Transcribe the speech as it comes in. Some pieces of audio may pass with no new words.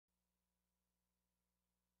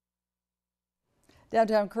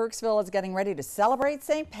Downtown Kirksville is getting ready to celebrate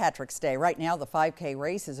St. Patrick's Day. Right now, the 5K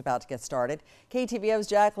race is about to get started. KTVO's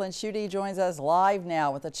Jacqueline Schutte joins us live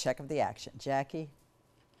now with a check of the action. Jackie?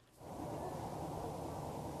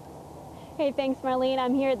 Hey, thanks, Marlene.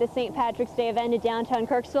 I'm here at the St. Patrick's Day event in downtown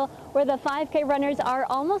Kirksville, where the 5K runners are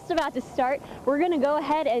almost about to start. We're going to go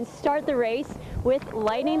ahead and start the race with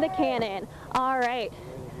lighting the cannon. All right.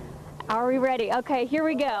 Are we ready? Okay, here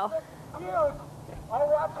we go.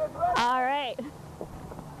 All right.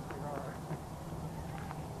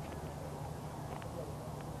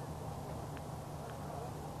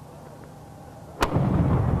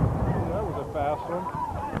 That was a fast one.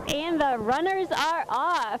 And the runners are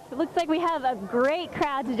off. It looks like we have a great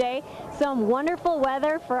crowd today. Some wonderful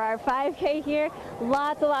weather for our 5K here.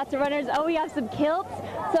 Lots of runners. Oh, we have some kilts,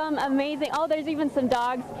 some amazing, oh, there's even some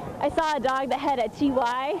dogs. I saw a dog that had a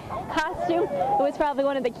TY costume. It was probably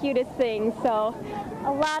one of the cutest things. So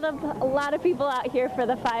a lot of people out here for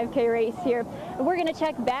the 5K race here. And we're gonna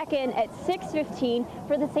check back in at 6:15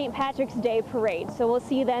 for the St. Patrick's Day parade. So we'll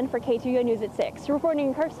see you then for KTVO News at 6. Reporting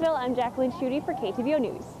in Kirksville, I'm Jacqueline Schutte for KTVO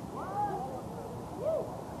News.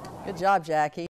 Good job, Jackie.